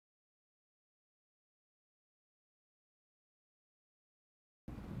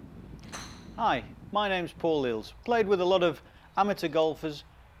Hi, my name's Paul Eales. Played with a lot of amateur golfers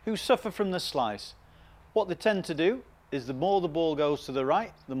who suffer from the slice. What they tend to do is the more the ball goes to the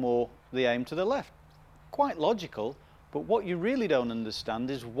right, the more they aim to the left. Quite logical, but what you really don't understand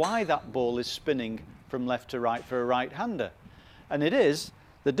is why that ball is spinning from left to right for a right-hander. And it is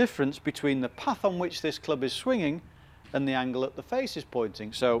the difference between the path on which this club is swinging and the angle that the face is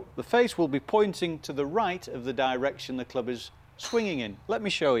pointing. So the face will be pointing to the right of the direction the club is swinging in. Let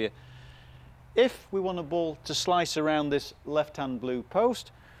me show you. If we want a ball to slice around this left-hand blue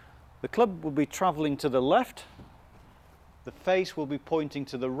post, the club will be travelling to the left, the face will be pointing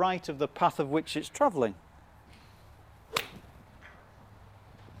to the right of the path of which it's travelling.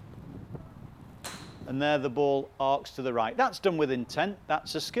 And there the ball arcs to the right. That's done with intent,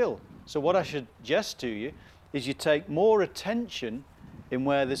 that's a skill. So what I should suggest to you is you take more attention in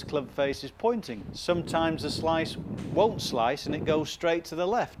where this club face is pointing. Sometimes the slice won't slice and it goes straight to the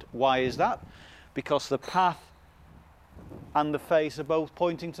left. Why is that? Because the path and the face are both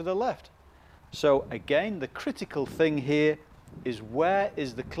pointing to the left. So again, the critical thing here is where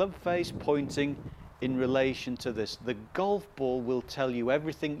is the club face pointing in relation to this. The golf ball will tell you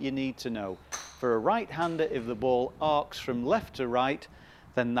everything you need to know. For a right-hander, if the ball arcs from left to right,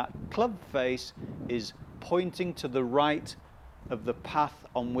 then that club face is pointing to the right of the path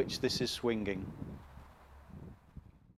on which this is swinging.